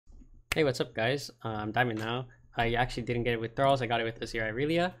Hey, what's up, guys? I'm Diamond now. I actually didn't get it with Thralls. I got it with Azir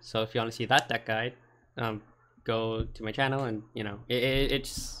Irelia. So if you want to see that deck guide, go to my channel, and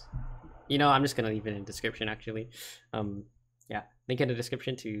it's I'm just gonna leave it in the description actually. Yeah, link in the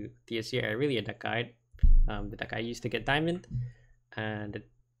description to the Azir Irelia deck guide, the deck I used to get Diamond, and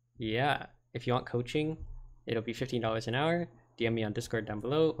yeah, if you want coaching, it'll be $15 an hour. DM me on Discord down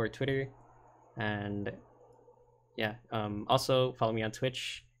below or Twitter, and yeah, also follow me on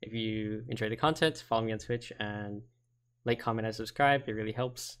Twitch. If you enjoy the content, follow me on Twitch and like, comment, and subscribe. It really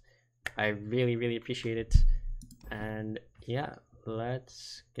helps. I really appreciate it. And yeah,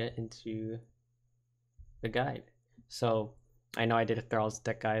 let's get into the guide. So I know I did a Thralls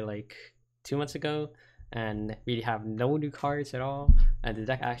deck guide like 2 months ago, and we have no new cards at all, and the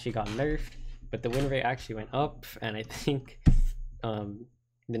deck actually got nerfed, but the win rate actually went up, and I think the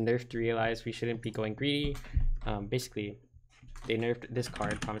nerf realized we shouldn't be going greedy. Basically, they nerfed this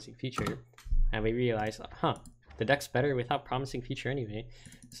card, Promising Future, and we realized, the deck's better without Promising Future anyway.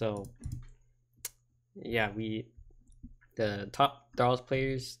 So yeah, the top Thralls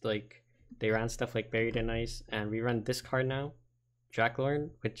players, like, they ran stuff like Buried in Ice, and we run this card now,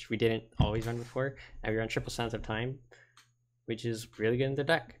 Draclorn, which we didn't always run before, and we run Triple Sands of Time, which is really good in the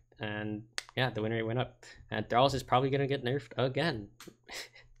deck. And yeah, the win rate went up, and Thralls is probably gonna get nerfed again.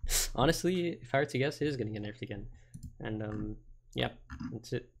 Honestly, if I were to guess, it is gonna get nerfed again. And yeah,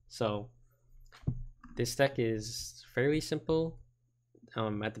 that's it. So this deck is fairly simple.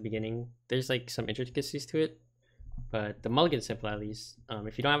 At the beginning, there's like some intricacies to it, but the mulligan's simple at least.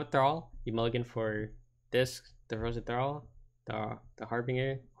 If you don't have a Thrall, you mulligan for this, the Frozen Thrall, the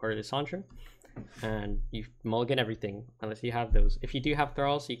Harbinger, or the Lissandra, and you mulligan everything unless you have those. If you do have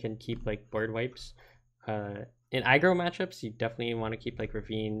Thralls, you can keep like board wipes. In aggro matchups, you definitely want to keep like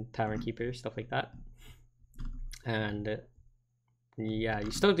Ravine, Tavern Keeper, stuff like that. And yeah, you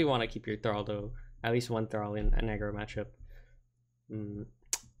still do want to keep your Thrall though, at least one Thrall in an aggro matchup.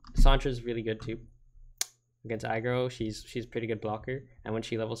 Sandra's really good too against aggro. She's pretty good blocker, and when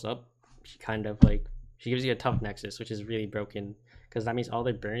she levels up, she kind of like, she gives you a tough nexus, which is really broken because that means all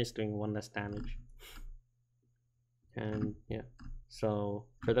their burn is doing 1 less damage. And yeah, so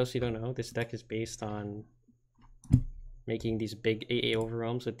for those who don't know, this deck is based on making these big AA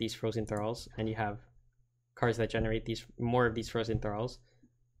overwhelms with these Frozen Thralls, and you have cards that generate more of these Frozen Thralls,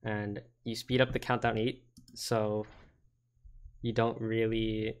 and you speed up the countdown 8, so you don't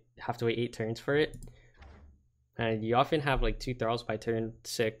really have to wait 8 turns for it, and you often have like 2 Thralls by turn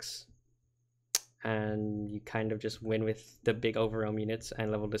 6, and you kind of just win with the big overwhelm units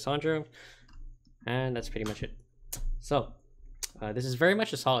and level Lissandra, and that's pretty much it. So this is very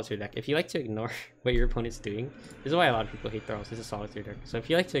much a solitaire deck. If you like to ignore what your opponent's doing, this is why a lot of people hate Thralls. This is a solitaire deck. So if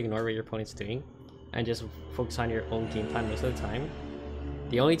you like to ignore what your opponent's doing and just focus on your own game plan most of the time,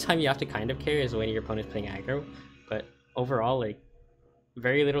 the only time you have to kind of care is when your opponent's playing aggro. But overall, like,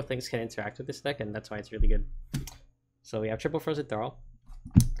 very little things can interact with this deck, and that's why it's really good. So we have triple Frozen Thrall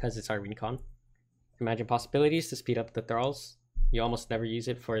because it's our recon. Imagine Possibilities to speed up the Thralls. You almost never use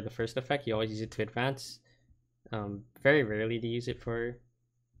it for the first effect. You always use it to advance. Very rarely to use it for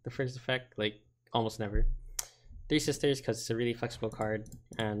the first effect, like almost never. 3 Sisters because it's a really flexible card,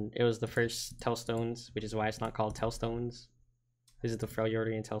 and it was the first Tellstones, which is why it's not called Tellstones. This is the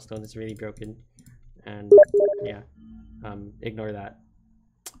Freljordian Tellstones. It's really broken, and yeah, ignore that.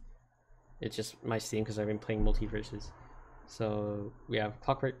 It's just my Steam because I've been playing multiverses. So we have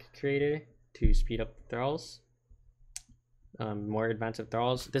Clockwork Creator to speed up the Thralls. More advanced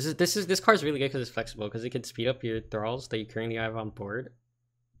Thralls. This card's really good because it's flexible, because it can speed up your Thralls that you currently have on board,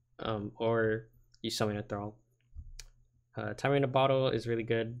 or you summon a Thrall. Timer in a Bottle is really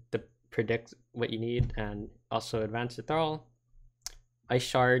good to predict what you need and also advance the Thrall. Ice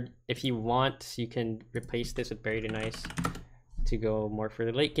Shard, if you want, you can replace this with Buried in Ice to go more for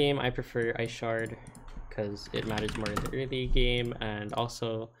the late game. I prefer Ice Shard because it matters more in the early game, and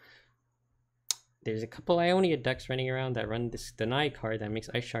also there's a couple Ionia decks running around that run this Deny card that makes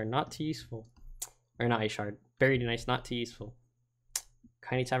Ice Shard not too useful. Or not Ice Shard, Buried in Ice not too useful.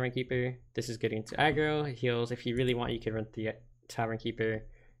 Tiny Tavern Keeper, this is good into aggro. Heals, if you really want, you could run the Tavern Keeper.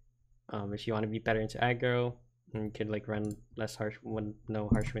 If you want to be better into aggro, you could like run less harsh, no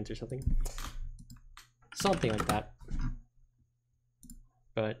harsh winds or something. Something like that.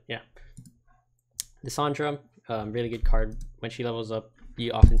 But yeah. Lissandra, really good card. When she levels up,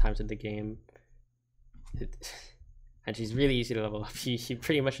 you oftentimes in the game, and she's really easy to level up. You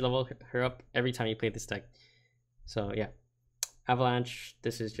pretty much level her up every time you play this deck. So yeah. Avalanche,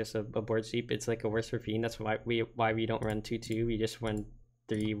 this is just a board sweep. It's like a worse Ravine. That's why we don't run 2-2. We just run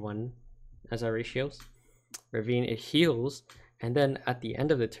 3-1 as our ratios. Ravine, it heals, and then at the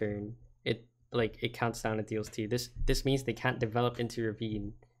end of the turn, it it counts down and deals 2. This means they can't develop into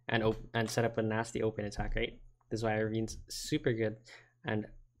Ravine and set up a nasty open attack, right? This is why Ravine's super good, and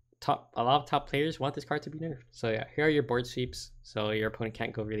a lot of top players want this card to be nerfed. So yeah, here are your board sweeps, so your opponent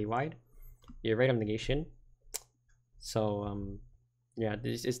can't go really wide. Your rate of negation. So yeah,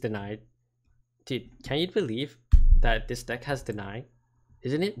 this is denied. Dude, can you believe that this deck has deny?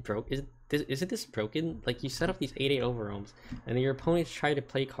 Isn't it broke? Isn't this broken? Like, you set up these 8/8 overwhelms, and then your opponents try to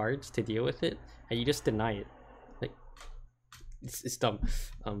play cards to deal with it, and you just deny it. Like, it's dumb.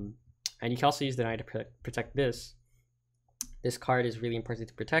 And you can also use deny to protect this. This card is really important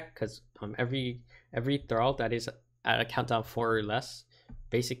to protect because every Thrall that is at a countdown 4 or less,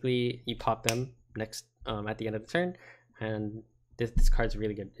 basically you pop them next at the end of the turn, and this card's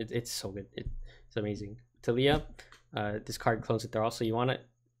really good. It's so good. It's amazing. Taliyah, this card clones a Thrall, so you want to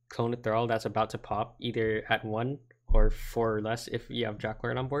clone a Thrall that's about to pop either at 1 or 4 or less if you have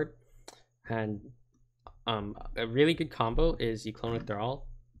Jacklord on board. And a really good combo is you clone a Thrall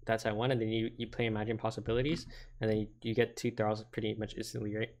that's at 1, and then you play Imagine Possibilities, and then you get 2 Thralls pretty much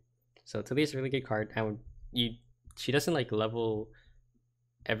instantly, right? So Taliyah's a really good card, and she doesn't like level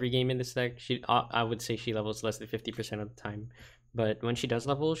every game in this deck. I would say she levels less than 50% of the time, but when she does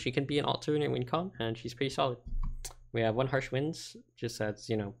level, she can be an alternate win con, and she's pretty solid. We have 1 Harsh Winds, just as,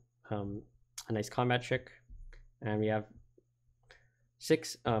 you know, a nice combat trick, and we have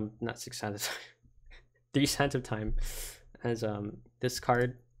 6 not 6 Sands of Time 3 Sands of Time, as this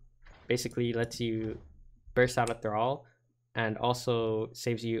card basically lets you burst out a Thrall and also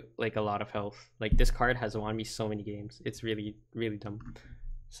saves you like a lot of health. Like, this card has won me so many games. It's really, really dumb.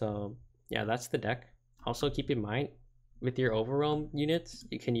 So yeah, that's the deck. Also keep in mind, with your Overwhelm units,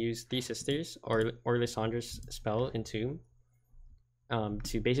 you can use 3 Sisters or Lissandra's spell Entomb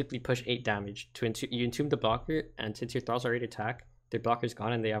to basically push 8 damage. You entomb the blocker, and since your Thralls already attack, their blocker's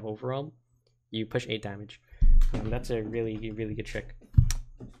gone and they have Overwhelm, you push 8 damage. That's a really, really good trick.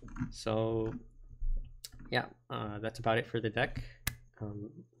 So yeah, that's about it for the deck.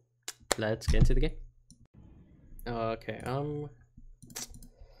 Let's get into the game. Okay,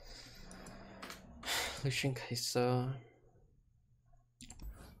 Lucian Kaisa.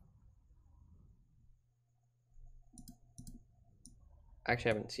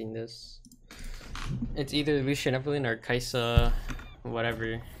 Actually, I haven't seen this. It's either Lucian Evelyn or Kaisa,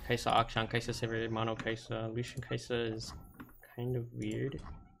 whatever. Kaisa Akshan, Kaisa Silver, Mono Kaisa. Lucian Kaisa is kind of weird.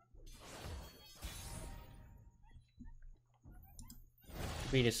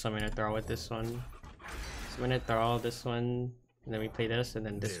 We just summon a Thrall with this one. Summon a Thrall, this one, and then we play this, and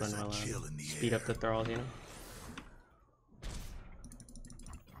then this one will speed up the Thralls, you know?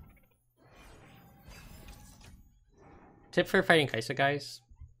 Tip for fighting Kaisa, guys: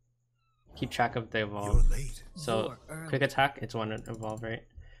 keep track of the evolve. So quick attack, it's 1 evolve, right?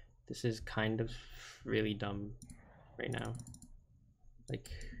 This is kind of really dumb right now. Like,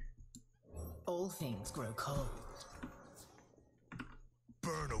 all things grow cold.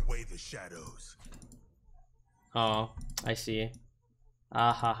 Burn away the shadows. oh, I see.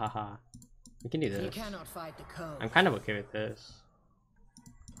 Ah ha ha ha. We can do this. You cannot fight the code. I'm kind of okay with this.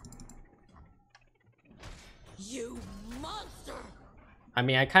 You monster! I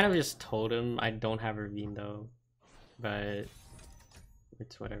mean, I kind of just told him I don't have Ravine though, but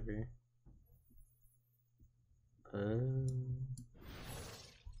it's whatever.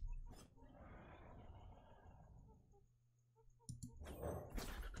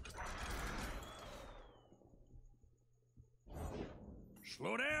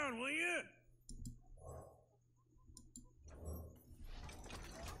 Slow down, will you?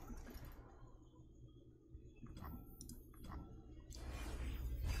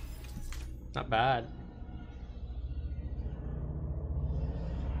 Not bad.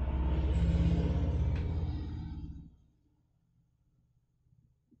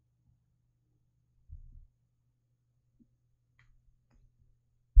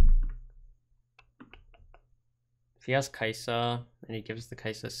 If he has Kaisa and he gives the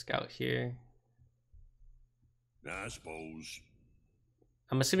Kaisa Scout here, I suppose.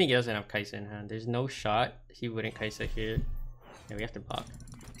 I'm assuming he doesn't have Kaisa in hand. There's no shot he wouldn't Kaisa here. Yeah, we have to block.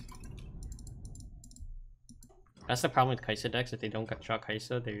 That's the problem with Kaisa decks. If they don't draw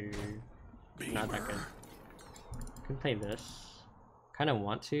Kaisa, they're not that good. Can play this. Kind of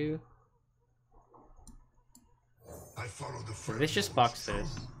want to. I follow the Let's just box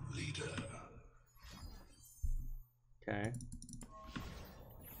this. Leader. Okay.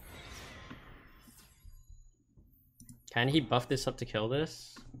 Can he buff this up to kill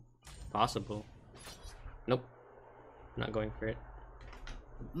this? Possible. Nope. Not going for it.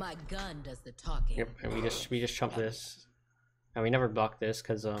 My gun does the talking. Yep, and we just chump this. And we never block this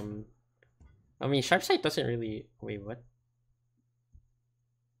because I mean, sharp sight doesn't really. Wait, what?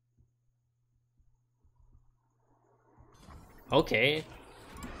 Okay.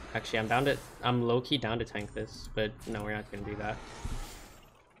 Actually, I'm down to. I'm low key down to tank this, but no, we're not gonna do that.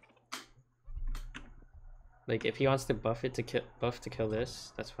 Like, if he wants to buff it to kill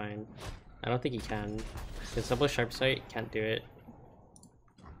this, that's fine. I don't think he can. Because double sharp sight can't do it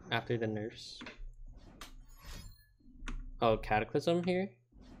after the nerfs. Oh, Cataclysm here?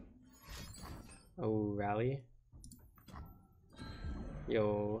 Oh, Rally?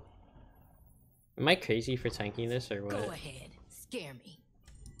 Yo. Am I crazy for tanking this or what? Go ahead, scare me.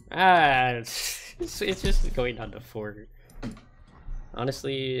 Ah, it's just going down to 4.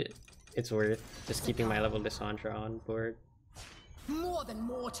 Honestly, it's worth just keeping my level Lissandra on board. More than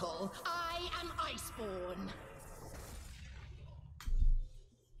mortal, I am Iceborn.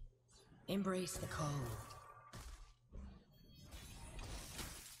 Embrace the cold.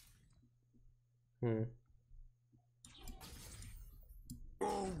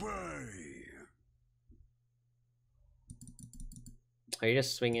 Obey. Oh, you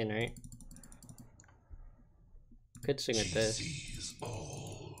just swing in, right? Could swing with this. Sees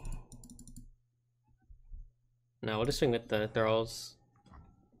all. No, we'll just swing with the Thralls.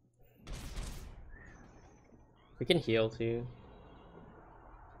 We can heal too.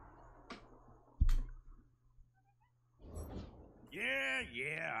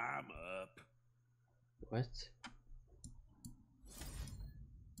 Yeah, I'm up. What?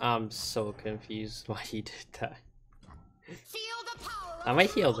 I'm so confused why he did that. Feel the power of I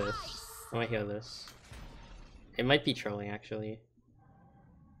might heal true this. ice. I might heal this. It might be trolling actually.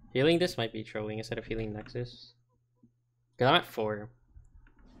 Healing this might be trolling instead of healing Nexus. Cause I'm at 4.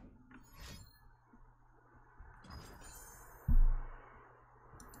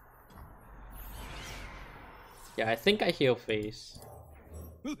 Yeah, I think I heal face.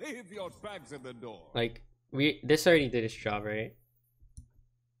 Leave your bags at the door. Like, this already did its job, right?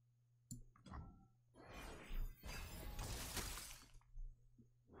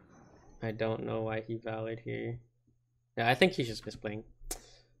 I don't know why he valid here. Yeah, I think he's just misplaying.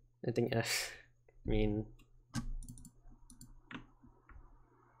 I think, I mean...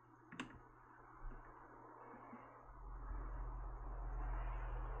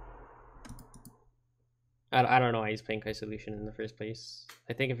 I don't know why he's playing Kai'Sa Lucian in the first place.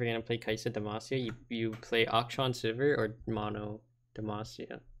 I think if you're gonna play Kai'Sa Demacia, you play Akshan Sivir or Mono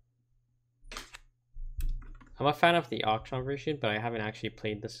Demacia. I'm a fan of the Akshan version, but I haven't actually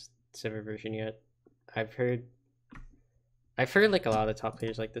played this Sivir version yet. I've heard like a lot of the top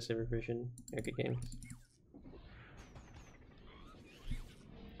players like the Sivir version. They're good games.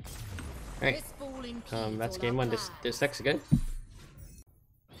 Alright. This falling That's peas game all 1. our This deck's good.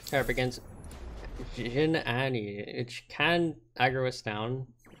 Up against Jin Annie. It can aggro us down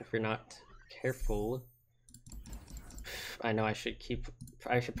if we're not careful. I know I should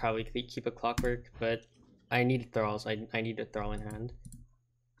probably keep a Clockwork, but I need Thralls. I need a Thrall in hand.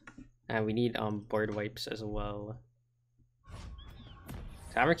 And we need board wipes as well.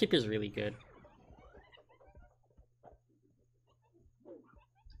 Tavern Keeper is really good.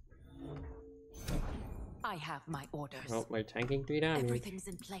 I have my orders. Oh, we're tanking 3 damage. Everything's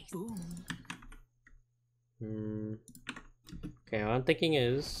in place. Boom. Okay, what I'm thinking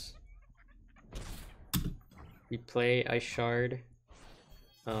is we play Ice Shard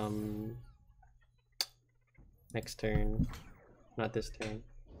next turn. Not this turn.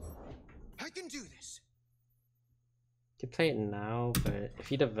 I can do this. Could play it now, but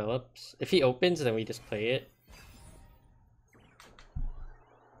if he opens, then we just play it.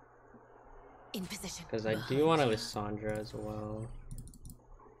 In position. Because I do want a Lissandra as well.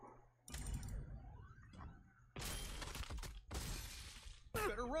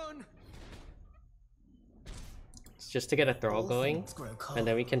 Better run. It's just to get a Thrall All going, things grow cold. and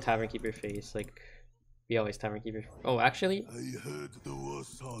then we can Tavern Keeper face. Like, we always Tavern Keeper. Oh, actually, I heard the war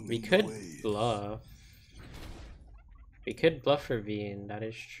song. we could bluff. We could bluff for Veen, that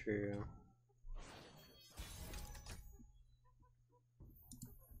is true.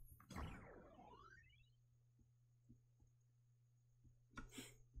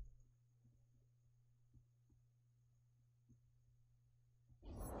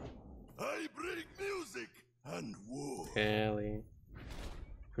 I bring music and war. Really?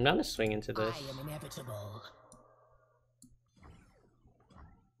 I'm not gonna swing into this. I am inevitable.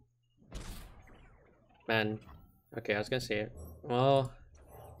 Man. Okay, I was gonna say it. Well,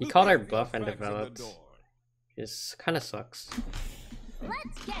 he called our bluff and developed. This kind of sucks.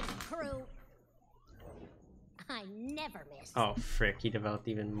 Let's get crew. I never miss. Oh, frick, he developed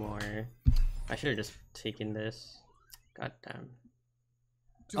even more. I should have just taken this. God damn.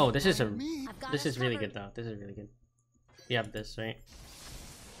 Oh, this is a I've got this us is really covered. good though. This is really good. We have this, right?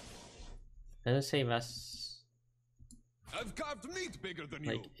 Doesn't save us I've carved meat bigger than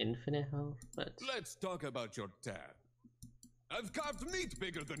like infinite health, but Let's talk about your dad. I've carved meat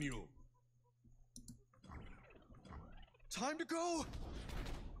bigger than you. Time to go.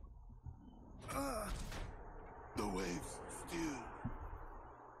 The waves still.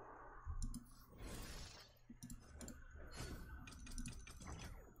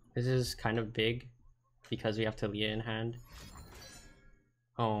 this is kind of big because we have Taliyah in hand.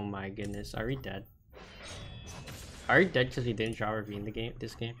 Oh my goodness, are we dead? Are we dead because we didn't draw Ravine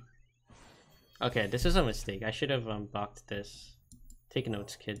this game? Okay, this is a mistake. I should have blocked this. Take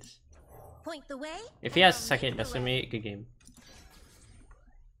notes, kids. Point the way. If he has second decimate, good game.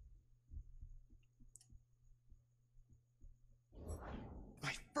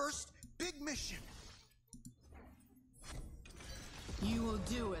 My first big mission. You will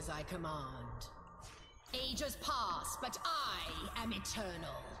do as I command. Ages pass, but I am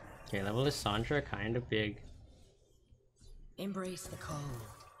eternal. Okay, level Lissandra kind of big. Embrace the cold.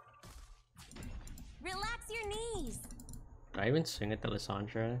 Relax your knees. Do I even swing at the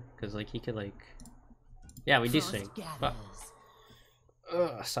Lissandra? Because like he could like, yeah, we do Frost swing. gathers.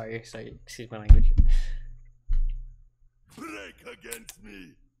 But sorry, excuse my language. Break against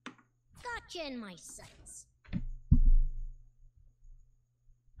me. Gotcha in my sights.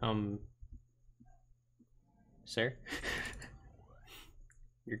 Sir,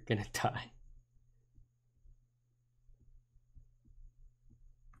 you're gonna die.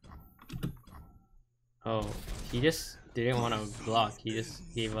 Oh, he just didn't want to block. He just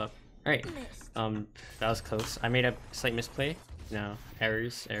gave up. All right. Missed. That was close. I made a slight misplay. No,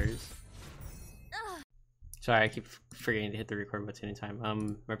 errors. Sorry, I keep forgetting to hit the record button in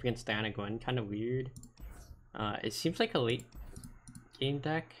time. We're up against Diana Gwen. Kind of weird. It seems like a late game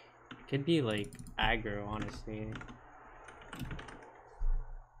deck. It could be like aggro, honestly.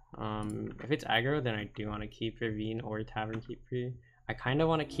 If it's aggro, then I do want to keep Ravine or Tavern Keeper. I kind of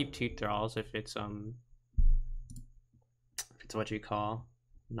want to keep 2 Thralls if it's what you call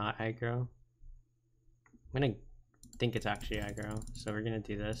not aggro. I'm gonna think it's actually aggro, so we're gonna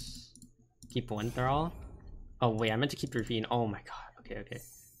do this. Keep 1 Thrall. Oh wait, I meant to keep Ravine. Oh my god. Okay.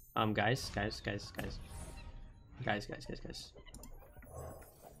 Guys.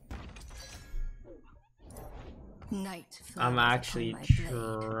 Night I'm flowers actually upon my blade.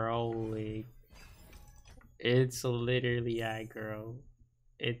 trolling. It's literally aggro.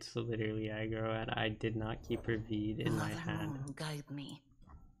 And I did not keep Ravine in my Love hand. alone guide me.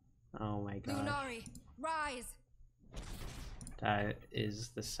 Oh my god. Lunari, rise. That is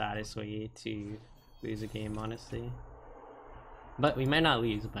the saddest way to lose a game, honestly. But we might not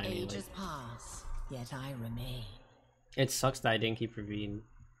lose by any, like, Ages pass, yet I remain. it sucks that I didn't keep Ravine.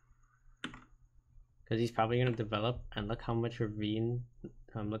 Because he's probably gonna develop, and look how much Ravine,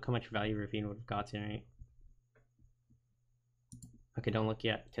 look how much value Ravine would have gotten, right? Okay, don't look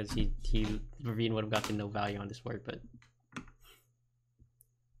yet, because Ravine would have gotten no value on this board, but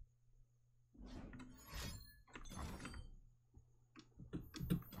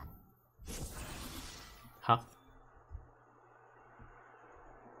huh?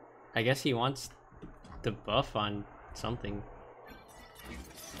 I guess he wants the buff on something.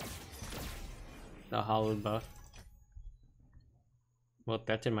 The hollow buff. Well,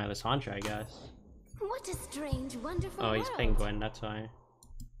 that's in my Lissandra, I guess. What a strange, wonderful Oh, he's world. playing Gwen, that's why.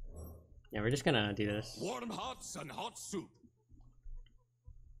 Yeah, we're just gonna do this. Warm hearts and hot soup.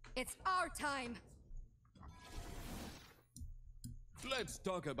 It's our time. Let's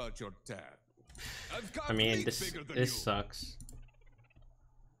talk about your dad. I've carved I mean, meat this bigger than this you. sucks.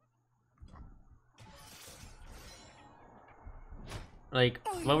 Like,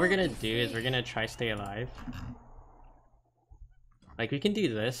 what we're gonna do is we're gonna try stay alive. Like, we can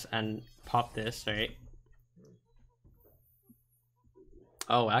do this and pop this, right?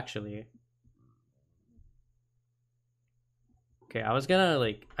 Oh, actually. Okay, I was gonna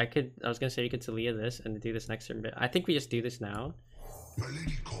say we could Taliyah this and do this next turn, but I think we just do this now. My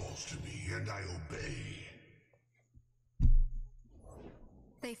lady calls to me, and I obey.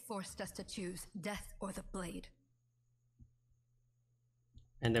 They forced us to choose death or the blade.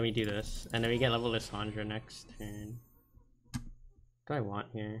 And then we do this. And then we get level Lissandra next turn. What do I want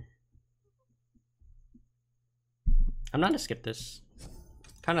here? I'm not gonna skip this.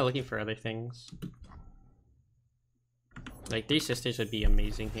 Kind of looking for other things. Like, 3 Sisters would be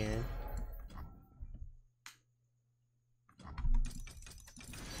amazing here.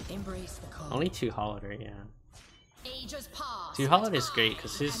 Embrace the cold. Only 2 Hollowed, right? Yeah. Ages pass. 2 but Hollowed is great I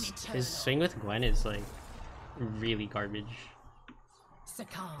because am his eternal. swing with Gwen is like really garbage.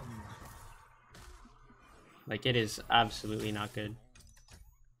 succumb. Like, it is absolutely not good.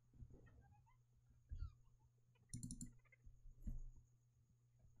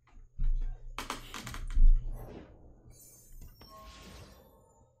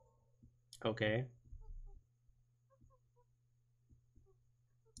 Okay.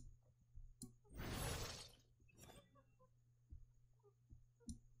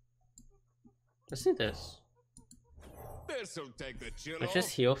 Let's do this. This'll take the chill Let's off.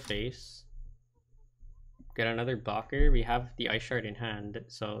 just heal face. Get another blocker. We have the ice shard in hand,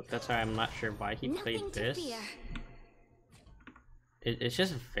 so that's why I'm not sure why he played Nothing to this. fear. It's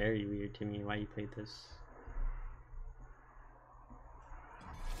just very weird to me why he played this.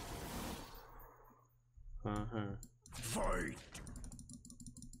 Fight.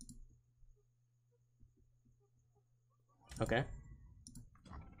 Okay.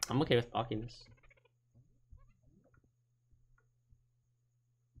 I'm okay with blocking this.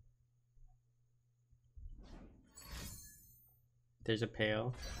 There's a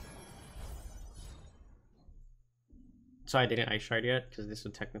pail. So I didn't ice shard yet, because this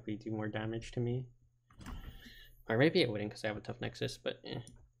would technically do more damage to me. Or maybe it wouldn't, because I have a tough nexus, but eh.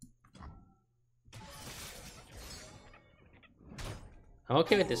 I'm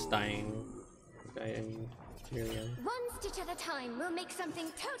okay with this dying. Dying really young. One stitch at a time, we'll make something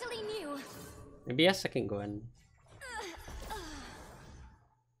totally new. Maybe a second Gwen.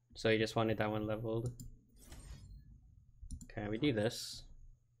 So you just wanted that one leveled. Okay, we do this.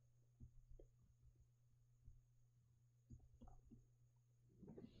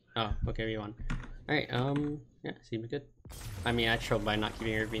 Oh, okay, we won. Alright, yeah, seems good. I mean, I trolled by not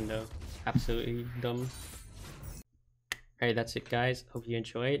keeping Irvine though. Absolutely dumb. Alright, that's it guys. Hope you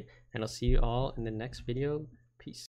enjoyed, and I'll see you all in the next video.